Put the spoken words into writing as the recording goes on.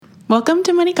Welcome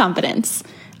to Money Confidence.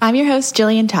 I'm your host,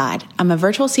 Jillian Todd. I'm a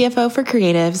virtual CFO for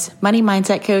creatives, money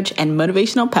mindset coach, and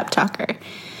motivational pep talker.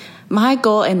 My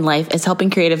goal in life is helping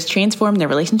creatives transform their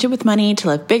relationship with money to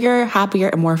live bigger, happier,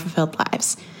 and more fulfilled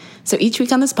lives. So each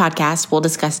week on this podcast, we'll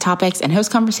discuss topics and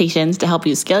host conversations to help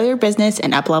you scale your business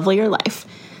and up-level your life.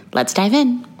 Let's dive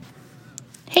in.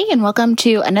 Hey, and welcome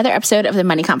to another episode of the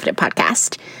Money Confident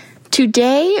Podcast.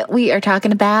 Today, we are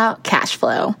talking about cash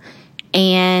flow,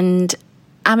 and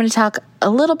I'm going to talk a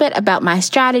little bit about my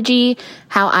strategy,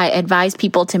 how I advise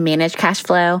people to manage cash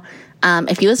flow.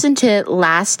 If you listen to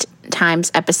last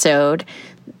time's episode,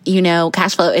 you know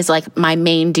cash flow is like my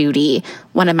main duty,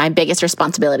 one of my biggest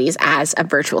responsibilities as a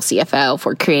virtual CFO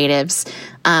for creatives.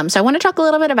 So I want to talk a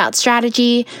little bit about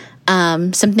strategy,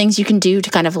 some things you can do to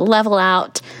kind of level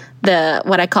out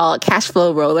what I call a cash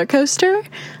flow roller coaster,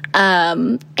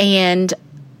 and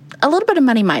a little bit of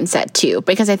money mindset too,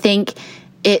 because I think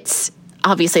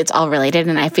obviously, it's all related,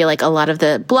 and I feel like a lot of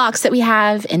the blocks that we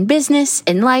have in business,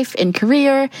 in life, in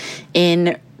career,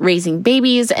 in raising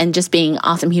babies, and just being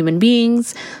awesome human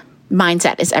beings,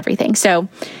 mindset is everything. So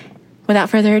without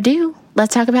further ado,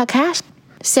 let's talk about cash.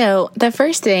 So the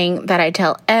first thing that I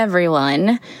tell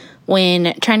everyone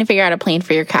when trying to figure out a plan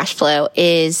for your cash flow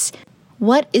is,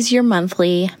 what is your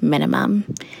monthly minimum?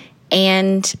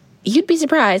 And you'd be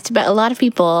surprised, but a lot of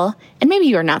people, and maybe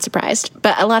you're not surprised,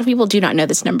 but a lot of people do not know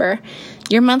this number.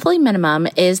 Your monthly minimum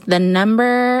is the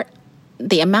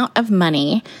amount of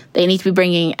money that you need to be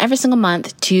bringing every single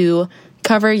month to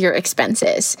cover your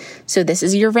expenses. So this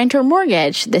is your rent or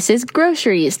mortgage. This is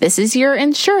groceries. This is your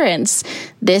insurance.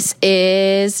 This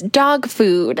is dog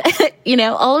food.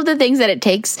 All of the things that it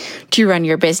takes to run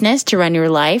your business, to run your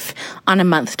life on a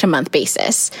month-to-month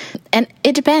basis. And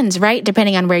it depends, right?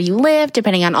 Depending on where you live,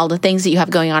 depending on all the things that you have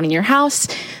going on in your house,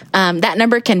 that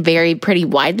number can vary pretty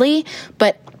widely.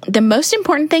 But the most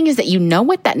important thing is that you know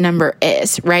what that number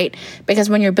is, right? Because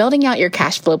when you're building out your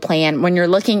cash flow plan, when you're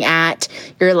looking at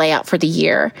your layout for the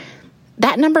year,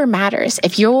 that number matters.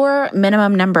 If your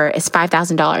minimum number is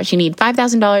 $5,000, you need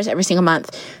 $5,000 every single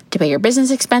month to pay your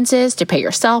business expenses, to pay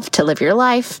yourself, to live your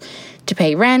life, to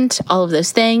pay rent, all of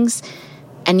those things.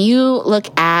 And you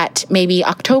look at maybe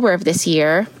October of this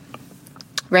year,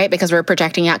 right? Because we're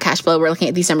projecting out cash flow, we're looking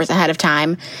at these numbers ahead of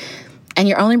time, and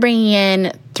you're only bringing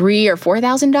in $3,000 or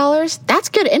 $4,000, that's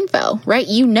good info, right?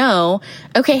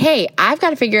 Okay, hey, I've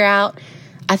got to figure out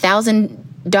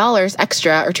 $1,000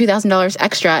 extra or $2,000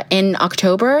 extra in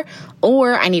October,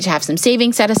 or I need to have some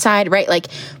savings set aside, right?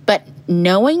 But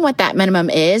knowing what that minimum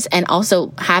is, and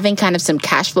also having kind of some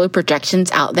cash flow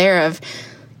projections out there of,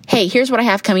 hey, here's what I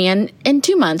have coming in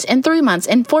 2 months, in 3 months,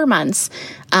 in 4 months,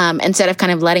 instead of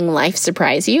kind of letting life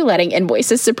surprise you, letting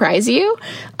invoices surprise you,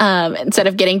 instead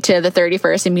of getting to the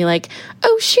 31st and be like,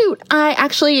 oh shoot, I've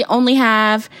got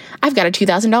a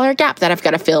 $2,000 gap that I've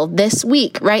got to fill this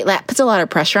week, right? That puts a lot of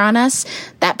pressure on us.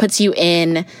 That puts you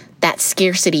in that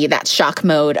scarcity, that shock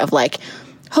mode of like,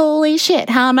 holy shit,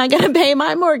 how am I going to pay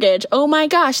my mortgage? Oh my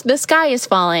gosh, the sky is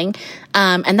falling.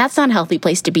 And that's not a healthy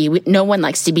place to be. No one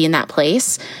likes to be in that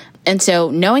place. And so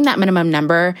knowing that minimum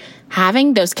number,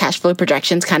 having those cash flow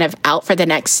projections kind of out for the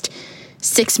next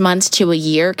 6 months to a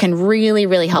year can really,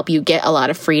 really help you get a lot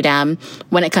of freedom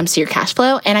when it comes to your cash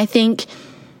flow. And I think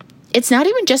it's not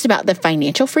even just about the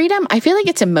financial freedom. I feel like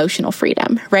it's emotional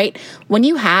freedom, right? When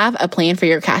you have a plan for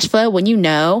your cash flow, when you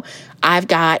know I've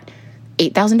got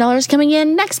 $8,000 coming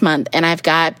in next month, and I've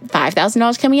got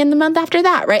 $5,000 coming in the month after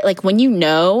that, right? Like when you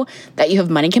know that you have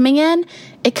money coming in,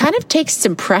 it kind of takes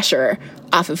some pressure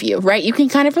off of you, right? You can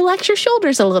kind of relax your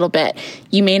shoulders a little bit.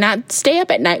 You may not stay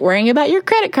up at night worrying about your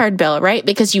credit card bill, right?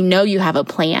 Because you know you have a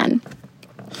plan.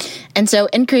 And so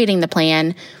in creating the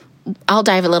plan, I'll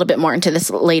dive a little bit more into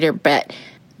this later, but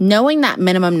knowing that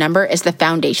minimum number is the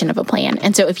foundation of a plan.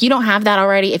 And so if you don't have that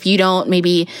already, if you don't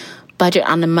maybe budget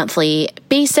on a monthly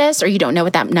basis, or you don't know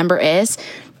what that number is,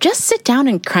 just sit down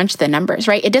and crunch the numbers,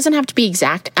 right? It doesn't have to be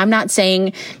exact. I'm not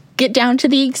saying get down to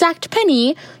the exact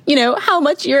penny, how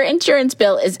much your insurance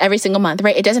bill is every single month,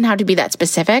 right? It doesn't have to be that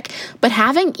specific, but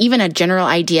having even a general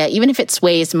idea, even if it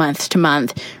sways month to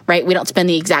month, right? We don't spend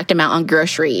the exact amount on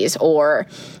groceries or,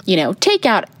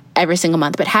 takeout every single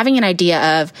month, but having an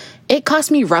idea of it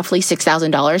costs me roughly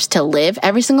 $6,000 to live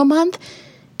every single month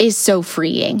is so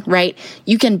freeing, right?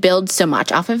 You can build so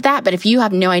much off of that, but if you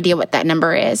have no idea what that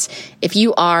number is, if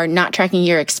you are not tracking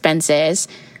your expenses,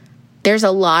 there's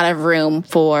a lot of room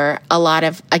for a lot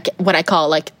of what I call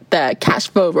like the cash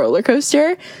flow roller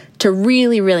coaster to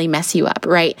really, really mess you up,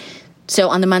 right? So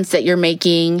on the months that you're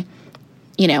making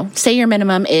say your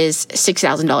minimum is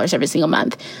 $6,000 every single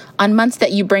month. On months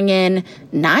that you bring in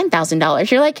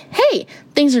 $9,000, you're like, hey,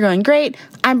 things are going great.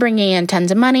 I'm bringing in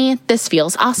tons of money. This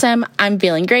feels awesome. I'm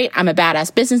feeling great. I'm a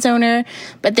badass business owner.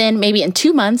 But then maybe in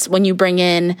 2 months, when you bring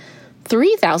in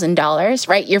 $3,000,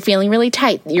 right, you're feeling really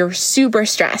tight. You're super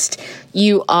stressed.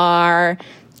 You are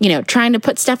trying to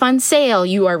put stuff on sale.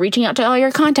 You are reaching out to all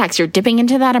your contacts. You're dipping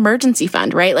into that emergency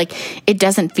fund, right? Like, it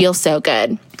doesn't feel so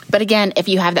good. But again, if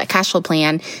you have that cash flow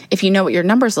plan, if you know what your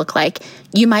numbers look like,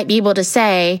 you might be able to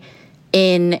say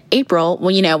in April,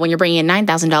 when you're bringing in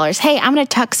 $9,000, hey, I'm going to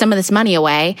tuck some of this money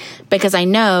away because I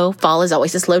know fall is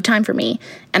always a slow time for me.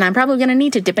 And I'm probably going to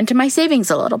need to dip into my savings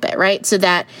a little bit, right? So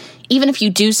that even if you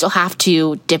do still have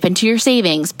to dip into your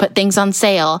savings, put things on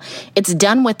sale, it's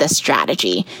done with a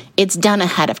strategy. It's done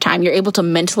ahead of time. You're able to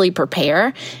mentally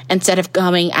prepare instead of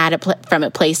coming at it from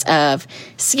a place of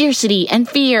scarcity and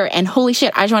fear and holy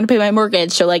shit, I just want to pay my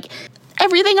mortgage. So like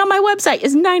everything on my website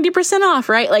is 90% off,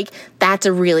 right? Like that's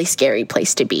a really scary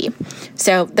place to be.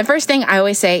 So the first thing I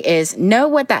always say is know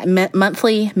what that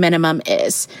monthly minimum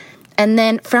is. And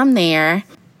then from there,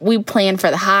 we plan for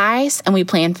the highs and we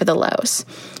plan for the lows.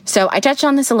 So I touched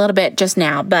on this a little bit just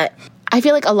now, but I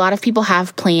feel like a lot of people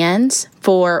have plans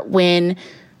for when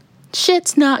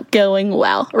shit's not going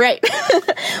well, right?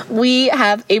 We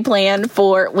have a plan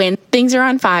for when things are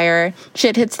on fire,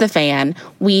 shit hits the fan,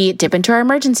 we dip into our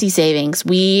emergency savings,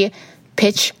 we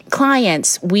pitch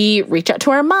clients, we reach out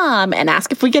to our mom and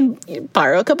ask if we can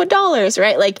borrow a couple dollars,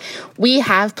 right? Like we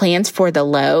have plans for the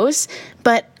lows,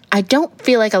 but I don't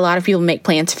feel like a lot of people make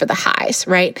plans for the highs,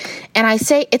 right? And I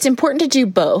say it's important to do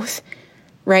both,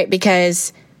 right?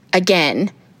 Because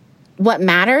again, what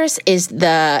matters is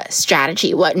the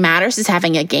strategy. What matters is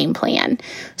having a game plan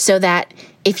so that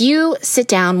if you sit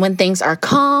down when things are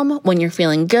calm, when you're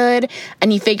feeling good,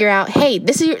 and you figure out, hey,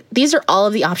 these are all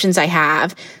of the options I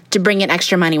have to bring in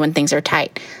extra money when things are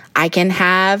tight. I can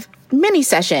have mini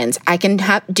sessions. I can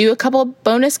do a couple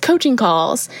bonus coaching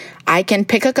calls. I can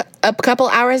pick up a couple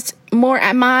hours more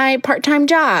at my part-time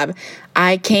job.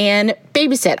 I can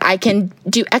babysit. I can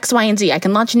do X, Y, and Z. I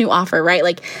can launch a new offer, right?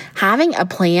 Like having a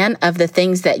plan of the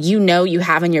things that you know you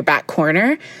have in your back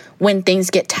corner when things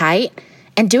get tight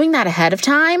and doing that ahead of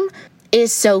time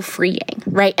is so freeing,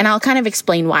 right? And I'll kind of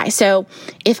explain why. So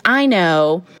if I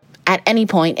know at any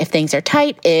point if things are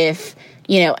tight, if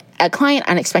a client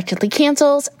unexpectedly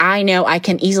cancels, I know I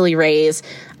can easily raise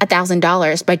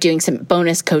 $1,000 by doing some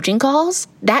bonus coaching calls.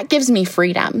 That gives me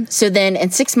freedom. So then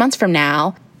in 6 months from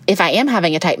now, if I am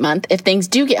having a tight month, if things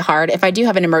do get hard, if I do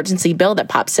have an emergency bill that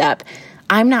pops up,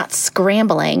 I'm not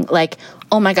scrambling like,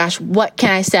 oh my gosh, what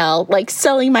can I sell? Like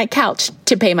selling my couch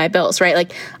to pay my bills, right?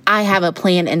 Like I have a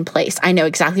plan in place. I know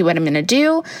exactly what I'm going to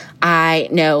do. I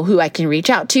know who I can reach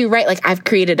out to, right? Like I've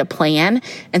created a plan.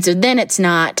 And so then it's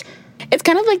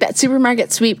kind of like that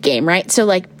supermarket sweep game, right? So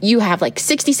like you have like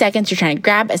 60 seconds, you're trying to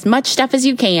grab as much stuff as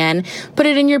you can, put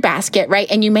it in your basket,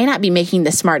 right? And you may not be making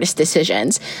the smartest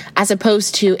decisions as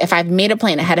opposed to if I've made a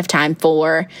plan ahead of time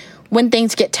for when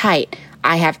things get tight,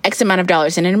 I have X amount of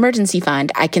dollars in an emergency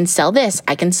fund. I can sell this.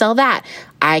 I can sell that.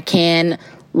 I can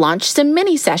launch some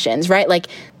mini sessions, right? Like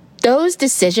those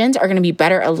decisions are going to be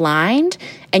better aligned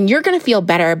and you're going to feel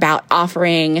better about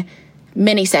offering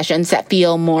mini sessions that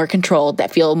feel more controlled,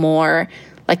 that feel more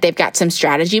like they've got some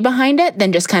strategy behind it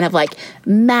than just kind of like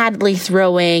madly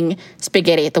throwing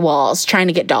spaghetti at the walls, trying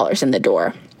to get dollars in the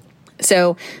door.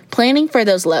 So planning for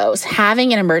those lows,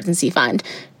 having an emergency fund,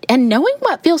 and knowing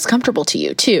what feels comfortable to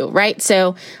you too, right?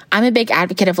 So I'm a big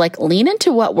advocate of like lean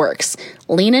into what works.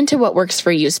 Lean into what works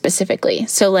for you specifically.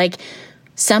 So like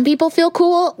some people feel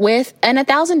cool with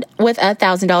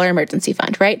 $1,000 emergency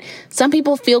fund, right? Some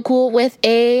people feel cool with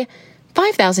a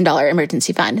 $5,000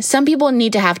 emergency fund. Some people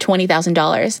need to have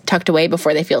 $20,000 tucked away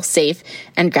before they feel safe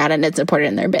and grounded and supported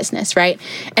in their business, right?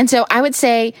 And so I would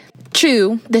say,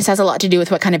 true, this has a lot to do with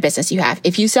what kind of business you have.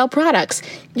 If you sell products,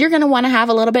 you're going to want to have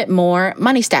a little bit more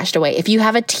money stashed away. If you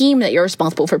have a team that you're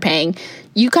responsible for paying,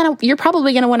 you're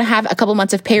probably going to want to have a couple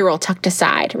months of payroll tucked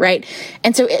aside, right?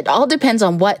 And so it all depends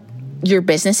on what your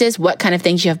business is, what kind of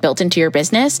things you have built into your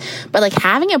business. But like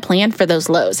having a plan for those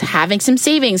lows, having some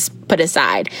savings put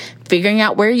aside, figuring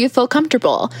out where you feel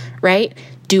comfortable, right?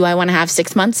 Do I want to have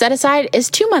 6 months set aside? Is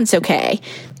 2 months okay?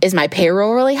 Is my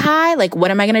payroll really high? Like,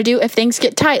 what am I going to do if things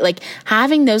get tight? Like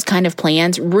having those kind of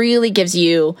plans really gives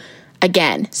you,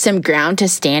 again, some ground to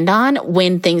stand on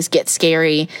when things get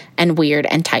scary and weird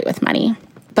and tight with money.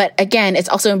 But again, it's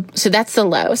also, so that's the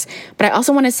lows. But I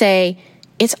also want to say,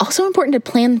 it's also important to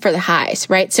plan for the highs,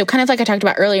 right? So kind of like I talked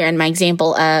about earlier in my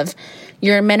example of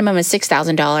your minimum is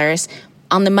 $6,000.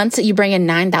 On the months that you bring in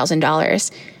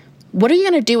 $9,000, what are you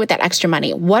going to do with that extra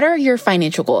money? What are your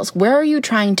financial goals? Where are you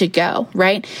trying to go,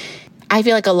 right? I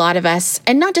feel like a lot of us,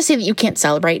 and not to say that you can't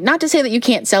celebrate, not to say that you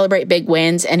can't celebrate big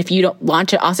wins, and if you don't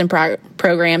launch an awesome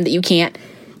program that you can't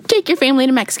take your family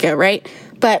to Mexico, right?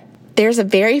 But there's a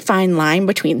very fine line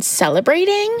between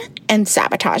celebrating and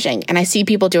sabotaging, and I see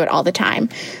people do it all the time.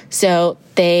 So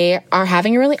they are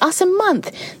having a really awesome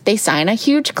month. They sign a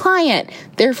huge client.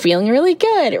 They're feeling really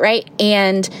good, right?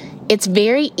 And it's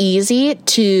very easy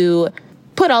to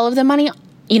put all of the money,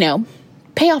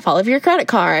 pay off all of your credit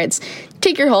cards,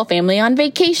 take your whole family on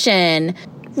vacation,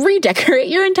 redecorate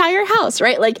your entire house,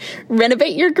 right? Like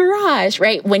renovate your garage,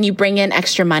 right? When you bring in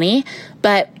extra money.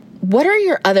 But what are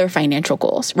your other financial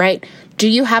goals, right? Do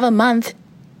you have a month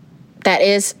that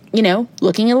is,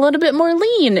 looking a little bit more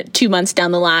lean 2 months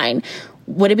down the line?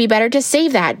 Would it be better to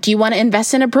save that? Do you want to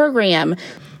invest in a program?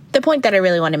 The point that I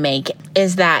really want to make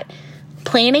is that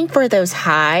planning for those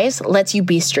highs lets you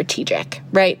be strategic,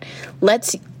 right?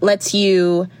 Lets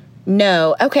you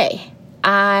know, okay,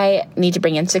 I need to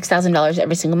bring in $6,000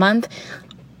 every single month.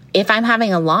 If I'm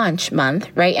having a launch month,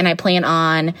 right, and I plan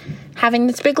on having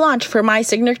this big launch for my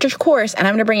signature course and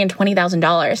I'm going to bring in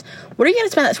 $20,000, what are you going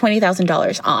to spend that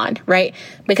 $20,000 on, right?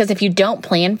 Because if you don't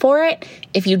plan for it,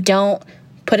 if you don't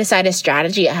put aside a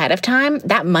strategy ahead of time,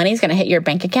 that money is going to hit your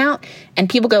bank account, and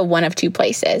people go one of two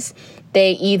places.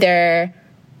 They either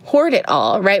hoard it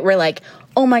all, right? We're like,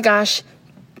 oh my gosh,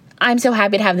 I'm so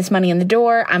happy to have this money in the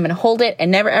door. I'm going to hold it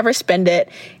and never ever spend it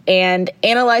and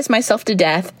analyze myself to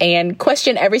death and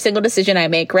question every single decision I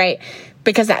make, right?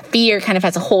 Because that fear kind of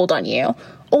has a hold on you.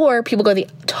 Or people go the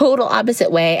total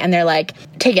opposite way and they're like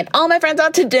taking all my friends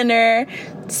out to dinner,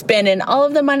 spending all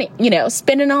of the money,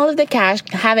 spending all of the cash,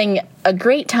 having a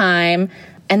great time,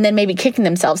 and then maybe kicking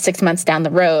themselves 6 months down the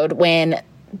road when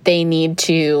they need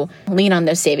to lean on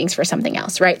those savings for something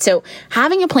else, right? So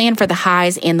having a plan for the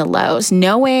highs and the lows,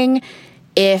 knowing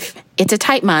if it's a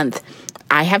tight month,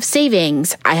 I have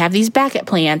savings, I have these backup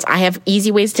plans, I have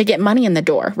easy ways to get money in the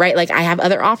door, right? Like I have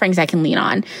other offerings I can lean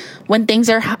on. When things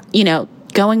are,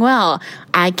 going well,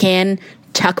 I can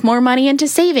tuck more money into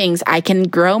savings. I can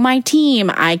grow my team.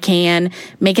 I can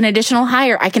make an additional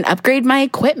hire. I can upgrade my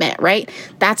equipment, right?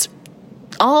 That's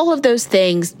all of those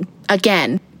things.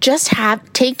 Again, just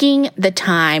taking the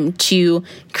time to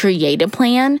create a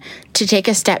plan, to take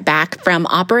a step back from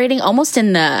operating almost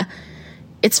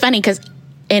it's funny because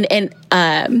in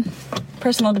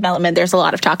personal development, there's a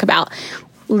lot of talk about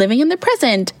living in the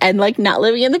present and like not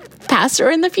living in the past or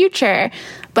in the future.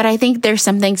 But I think there's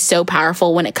something so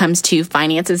powerful when it comes to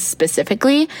finances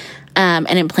specifically, and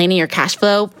in planning your cash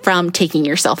flow from taking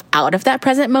yourself out of that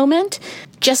present moment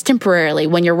just temporarily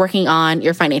when you're working on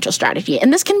your financial strategy.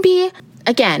 And this can be,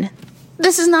 again,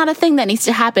 this is not a thing that needs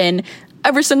to happen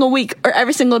every single week or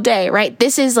every single day, right?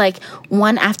 This is like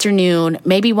one afternoon,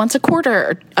 maybe once a quarter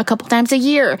or a couple times a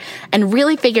year, and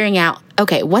really figuring out,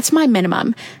 okay, what's my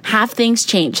minimum? Have things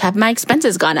changed? Have my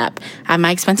expenses gone up? Have my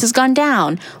expenses gone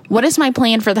down? What is my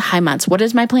plan for the high months? What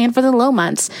is my plan for the low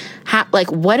months?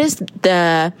 What is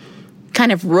the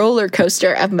kind of roller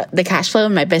coaster of the cash flow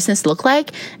of my business look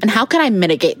like? And how can I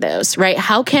mitigate those, right?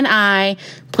 How can I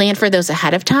plan for those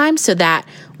ahead of time so that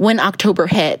when October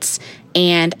hits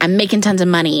and I'm making tons of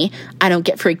money, I don't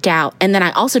get freaked out. And then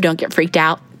I also don't get freaked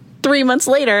out 3 months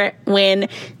later when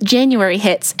January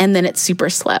hits and then it's super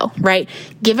slow, right?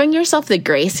 Giving yourself the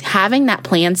grace, having that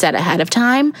plan set ahead of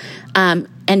time,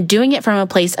 and doing it from a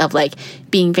place of like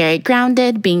being very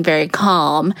grounded, being very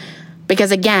calm.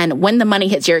 Because again, when the money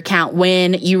hits your account,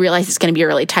 when you realize it's going to be a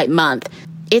really tight month,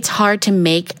 it's hard to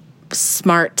make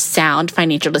smart, sound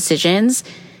financial decisions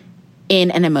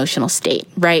in an emotional state,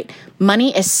 right?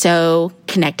 Money is so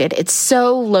connected. It's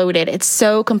so loaded. It's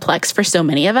so complex for so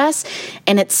many of us.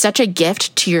 And it's such a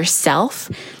gift to yourself,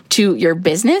 to your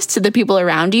business, to the people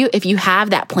around you, if you have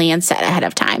that plan set ahead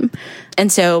of time.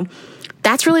 And so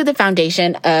that's really the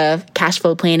foundation of cash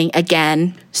flow planning.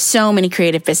 Again, so many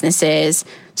creative businesses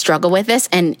struggle with this,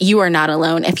 and you are not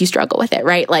alone if you struggle with it,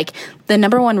 right? Like the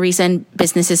number one reason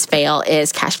businesses fail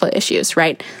is cash flow issues,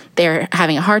 right? They're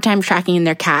having a hard time tracking in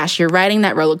their cash. You're riding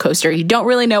that roller coaster. You don't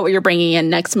really know what you're bringing in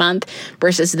next month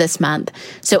versus this month.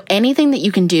 So anything that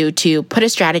you can do to put a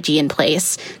strategy in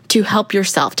place to help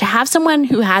yourself, to have someone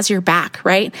who has your back,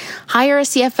 right? Hire a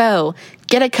CFO,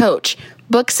 get a coach,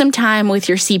 book some time with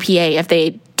your CPA if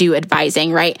they do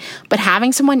advising, right? But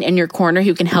having someone in your corner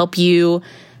who can help you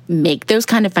make those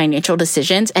kind of financial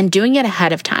decisions and doing it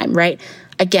ahead of time, right?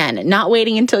 Again, not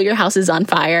waiting until your house is on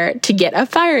fire to get a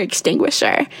fire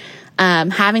extinguisher.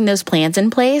 Having those plans in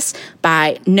place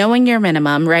by knowing your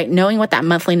minimum, right? Knowing what that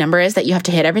monthly number is that you have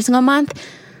to hit every single month,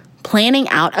 planning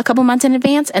out a couple months in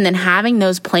advance and then having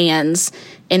those plans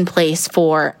in place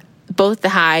for both the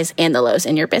highs and the lows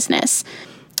in your business.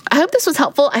 I hope this was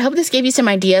helpful. I hope this gave you some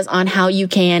ideas on how you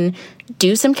can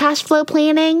do some cash flow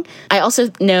planning. I also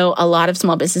know a lot of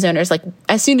small business owners, like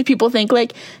as soon as people think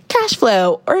like cash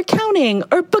flow or accounting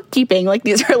or bookkeeping, like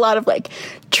these are a lot of like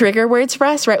trigger words for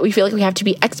us, right? We feel like we have to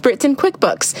be experts in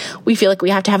QuickBooks. We feel like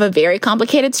we have to have a very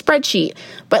complicated spreadsheet,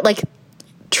 but like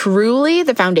truly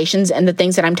the foundations and the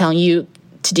things that I'm telling you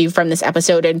to do from this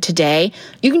episode and today,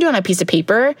 you can do on a piece of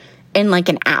paper in like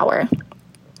an hour,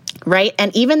 right?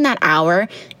 And even that hour,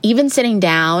 even sitting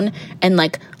down and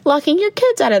like locking your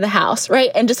kids out of the house, right?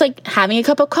 And just like having a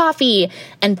cup of coffee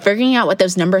and figuring out what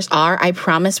those numbers are, I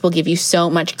promise will give you so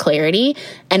much clarity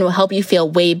and will help you feel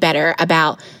way better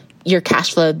about your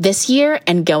cash flow this year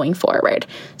and going forward.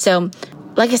 So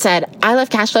like I said, I love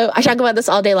cash flow. I talk about this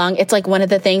all day long. It's like one of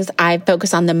the things I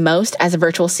focus on the most as a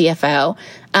virtual CFO.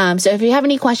 So if you have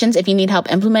any questions, if you need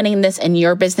help implementing this in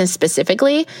your business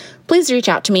specifically, please reach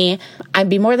out to me. I'd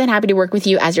be more than happy to work with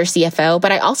you as your CFO,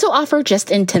 but I also offer just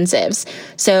intensives.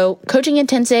 So coaching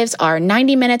intensives are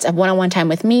 90 minutes of one-on-one time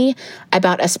with me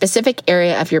about a specific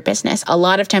area of your business. A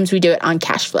lot of times we do it on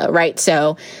cash flow, right?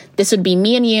 So this would be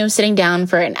me and you sitting down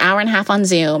for an hour and a half on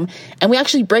Zoom, and we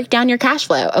actually break down your cash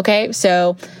flow, okay?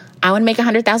 So I want to make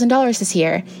 $100,000 this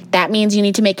year. That means you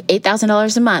need to make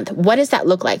 $8,000 a month. What does that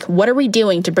look like? What are we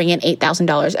doing to bring in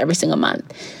 $8,000 every single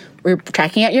month? We're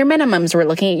tracking out your minimums. We're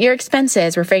looking at your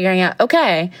expenses. We're figuring out,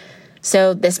 okay,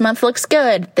 so this month looks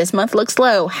good. This month looks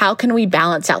low. How can we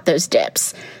balance out those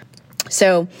dips?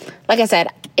 So, like I said,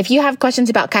 if you have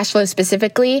questions about cash flow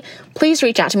specifically, please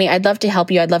reach out to me. I'd love to help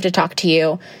you. I'd love to talk to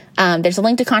you. There's a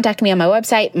link to contact me on my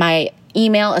website. My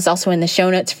email is also in the show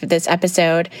notes for this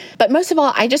episode. But most of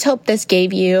all, I just hope this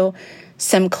gave you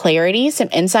some clarity, some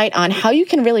insight on how you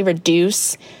can really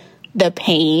reduce the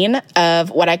pain of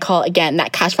what I call, again,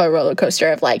 that cash flow roller coaster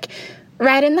of like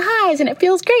riding the highs and it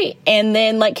feels great, and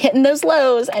then like hitting those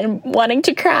lows and wanting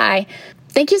to cry.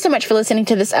 Thank you so much for listening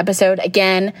to this episode.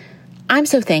 Again, I'm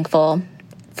so thankful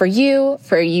for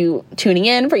you tuning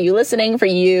in, for you listening, for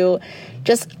you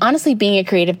just honestly being a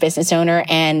creative business owner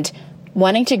and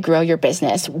wanting to grow your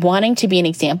business, wanting to be an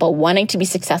example, wanting to be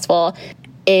successful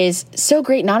is so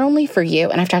great, not only for you,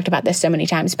 and I've talked about this so many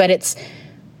times, but it's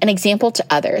an example to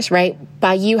others, right?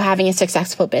 By you having a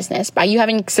successful business, by you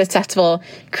having a successful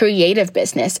creative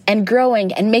business and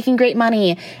growing and making great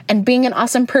money and being an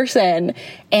awesome person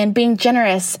and being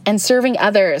generous and serving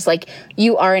others, like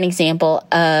you are an example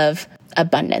of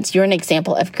abundance. You're an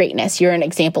example of greatness. You're an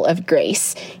example of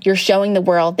grace. You're showing the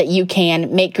world that you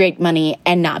can make great money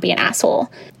and not be an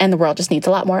asshole. And the world just needs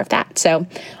a lot more of that. So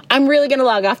I'm really going to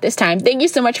log off this time. Thank you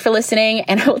so much for listening,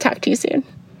 and I will talk to you soon.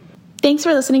 Thanks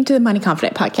for listening to the Money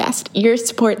Confident Podcast. Your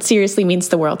support seriously means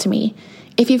the world to me.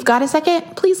 If you've got a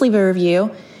second, please leave a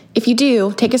review. If you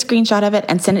do, take a screenshot of it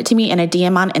and send it to me in a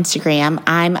DM on Instagram.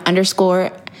 I'm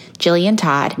 _Jillian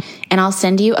Todd, and I'll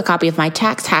send you a copy of my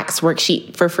tax hacks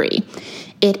worksheet for free.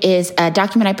 It is a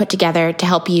document I put together to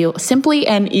help you simply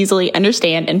and easily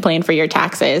understand and plan for your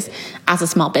taxes as a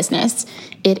small business.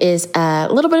 It is a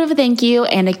little bit of a thank you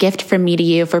and a gift from me to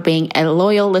you for being a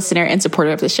loyal listener and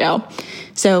supporter of the show.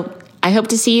 So I hope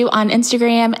to see you on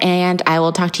Instagram, and I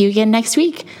will talk to you again next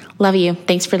week. Love you.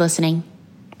 Thanks for listening.